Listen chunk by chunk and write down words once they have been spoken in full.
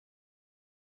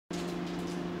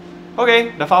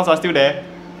Okay, the files are still there.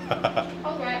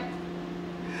 Okay.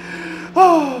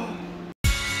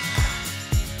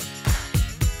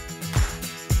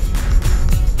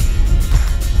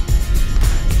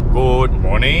 Good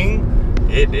morning.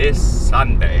 It is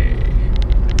Sunday.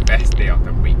 Best day of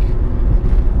the week.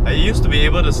 I used to be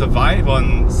able to survive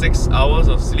on 6 hours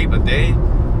of sleep a day.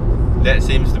 That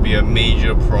seems to be a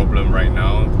major problem right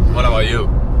now. What about you?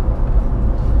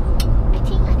 I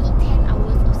think I need 10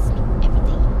 hours of sleep every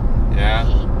day. Yeah.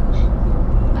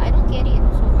 But I don't get it,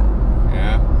 so what?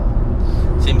 Yeah.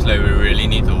 Seems like we really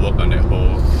need to work on that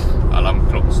whole alarm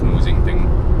clock snoozing thing.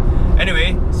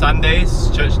 Anyway, Sundays,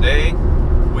 church day.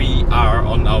 We are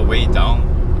on our way down.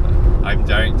 I'm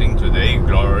directing today.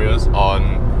 Gloria's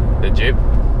on the jeep.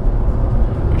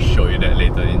 I'll show you that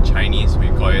later in Chinese. We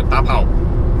call it 大炮.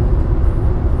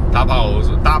 大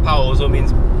炮 also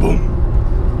means boom.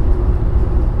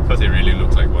 Because it really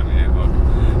looks like one. Yeah.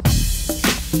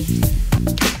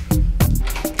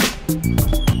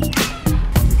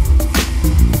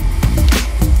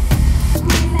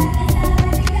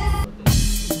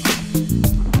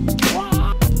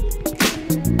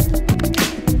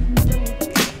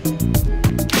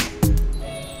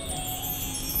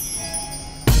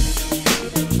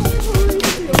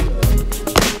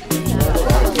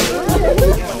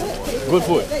 Good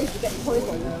food.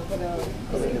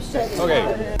 Okay.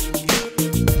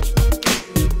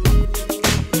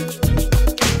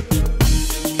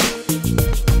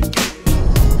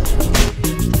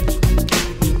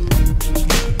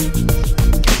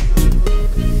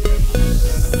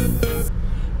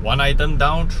 One item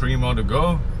down, 3 more to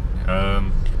go.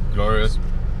 Gloria's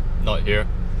not here.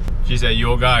 She's at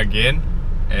yoga again,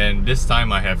 and this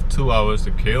time I have 2 hours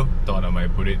to kill. Thought I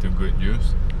might put it to good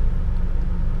use.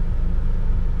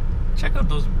 Check out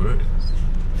those birds.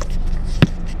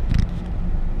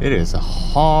 It is a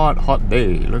hot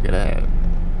day. Look at that.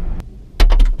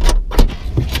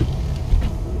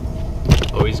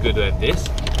 Always good to have this.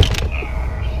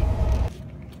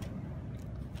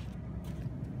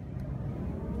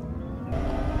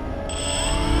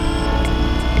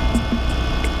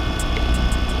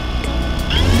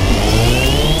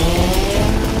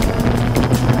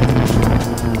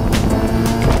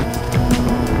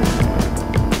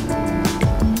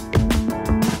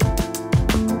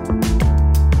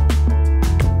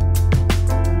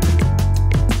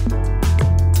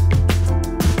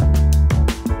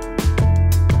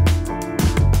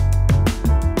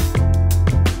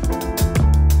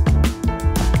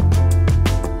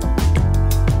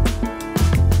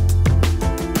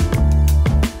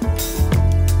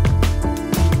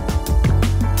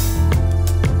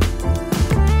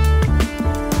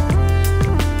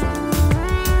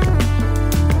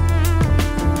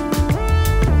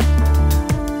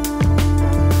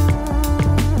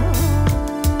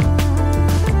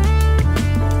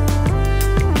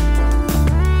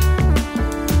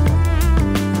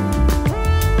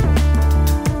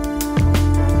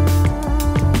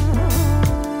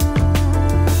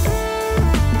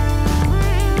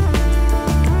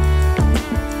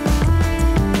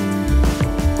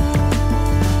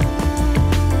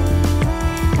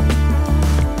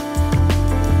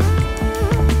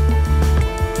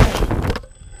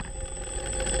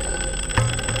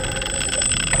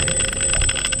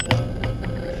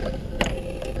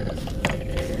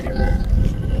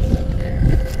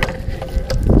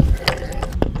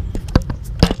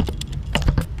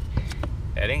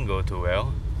 That didn't go too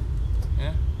well.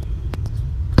 Yeah.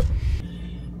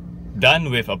 Done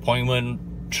with appointment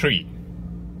 3.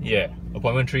 Yeah,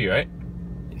 appointment 3, right?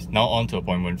 It's now on to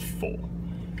appointment 4.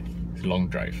 It's a long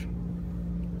drive.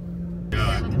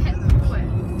 Yeah.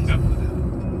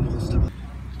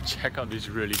 Check out this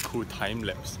really cool time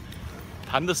lapse.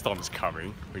 Thunderstorm's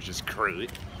coming, which is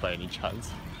great by any chance.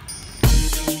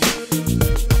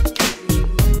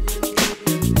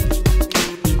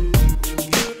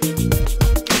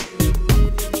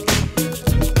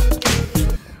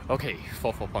 Okay,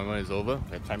 4th appointment is over.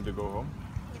 We have time to go home.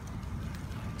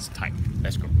 It's time.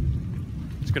 Let's go.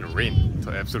 It's gonna rain, so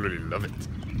I absolutely love it.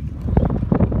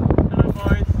 Hello,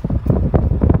 boys.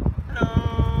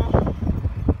 Hello.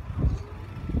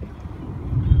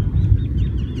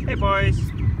 Hey, boys.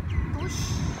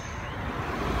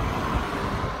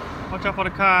 Watch out for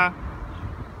the car.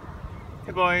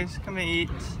 Hey, boys, come and eat.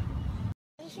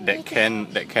 That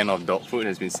can of dog food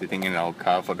has been sitting in our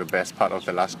car for the best part of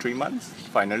the last 3 months.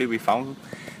 Finally, we found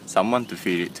someone to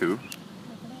feed it to.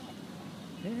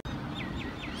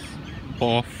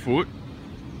 For food.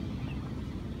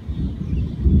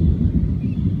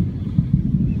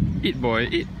 Eat, boy,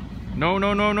 eat. No,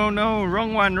 no, no, no, no.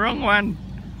 Wrong one, wrong one.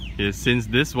 Okay, since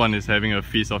this one is having a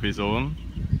feast of its own,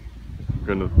 I'm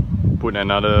gonna put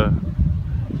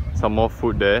some more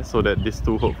food there so that these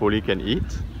two hopefully can eat.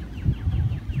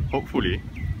 Hopefully.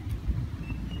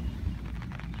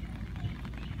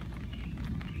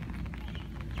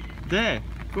 There,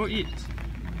 go eat.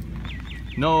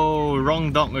 No,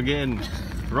 wrong dog again.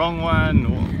 Wrong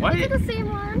one. Why? Is it the same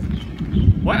one?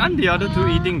 Why aren't the other two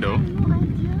eating though? No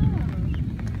idea.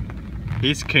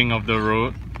 He's king of the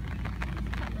road.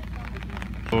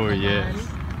 Oh yes.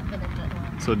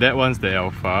 So that one's the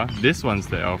alpha. This one's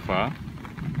the alpha,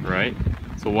 right?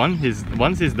 So once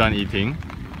he's done eating,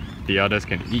 the others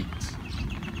can eat.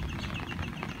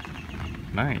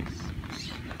 Nice.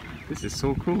 This is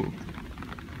so cool.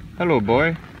 Hello,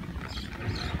 boy.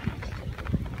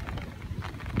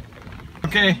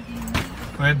 Okay,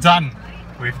 we're done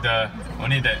with the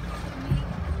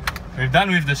we're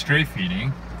done with the stray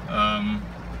feeding.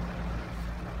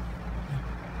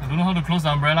 I don't know how to close the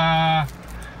umbrella.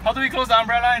 How do we close the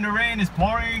umbrella in the rain? It's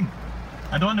pouring.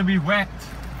 I don't want to be wet.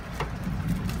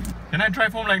 Can I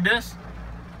drive home like this?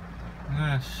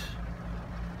 Yes.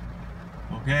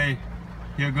 Okay,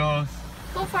 here goes.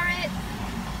 Go for it.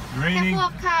 Raining.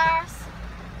 Careful of cars.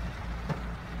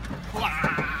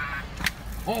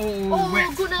 Oh,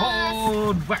 wet. Goodness.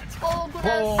 Oh, wet. Oh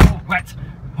goodness. Oh, wet.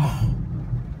 Oh.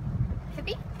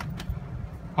 Happy?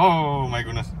 Oh my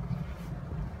goodness.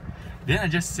 Didn't I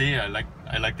just say I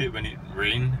liked it when it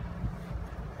rained?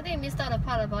 I think you missed out the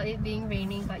part about it being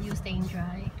raining but you staying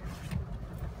dry.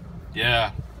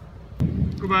 Yeah.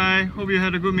 Goodbye. Hope you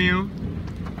had a good meal.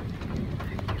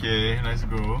 Okay, let's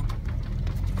go.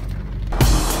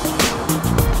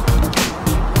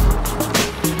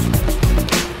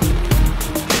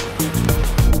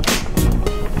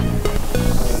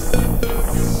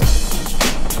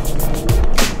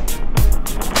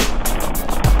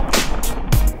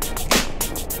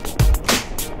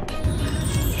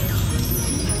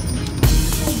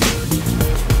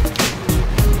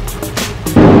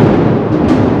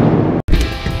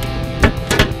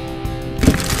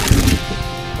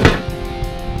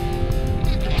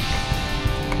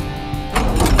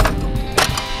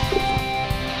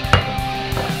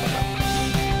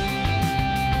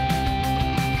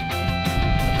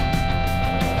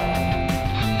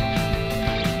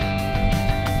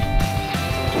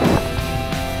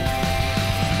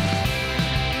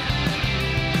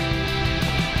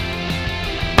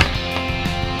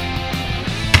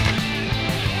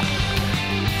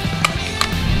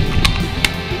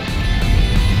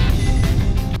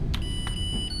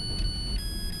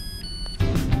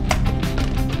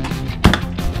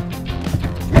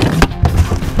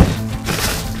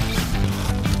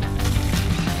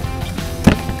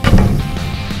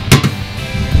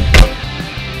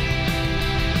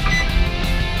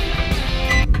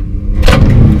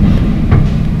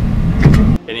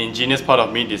 An ingenious part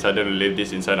of me decided to leave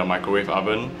this inside a microwave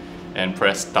oven and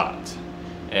press start.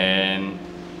 And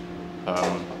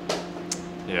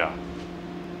yeah.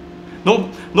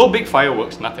 No big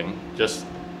fireworks, nothing. Just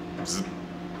zzz.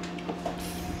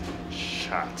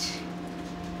 Shut.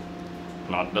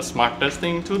 Not the smartest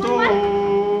thing to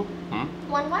do.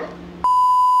 One?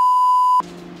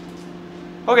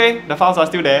 Okay, the files are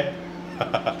still there.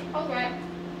 Okay.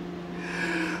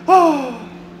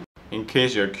 In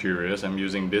case you're curious, I'm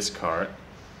using this card.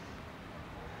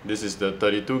 This is the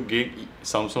 32 gig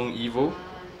Samsung Evo.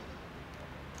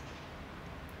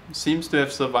 Seems to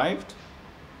have survived.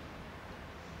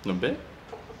 Not bad.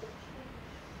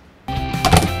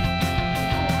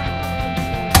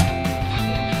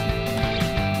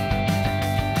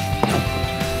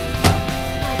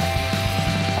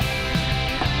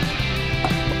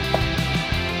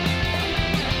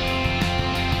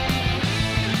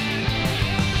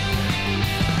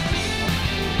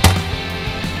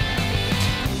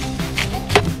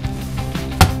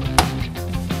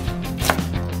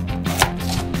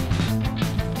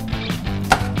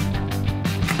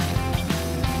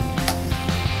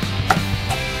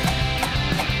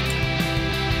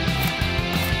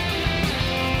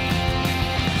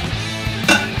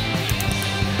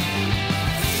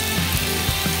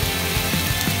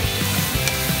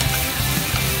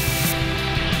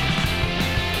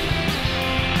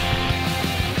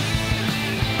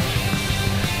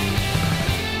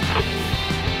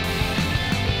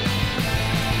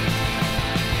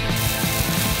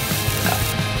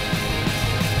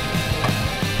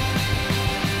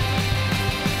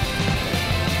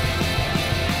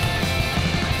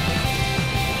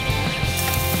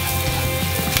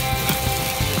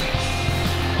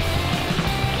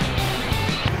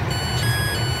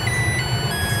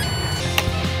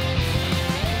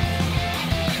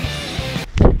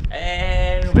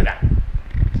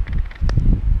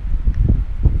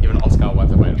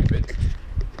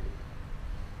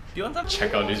 you want to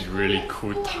check out this really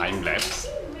cool time lapse?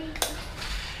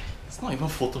 It's not even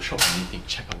Photoshop or anything.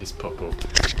 Check out this purple.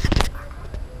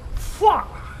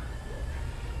 Fuck!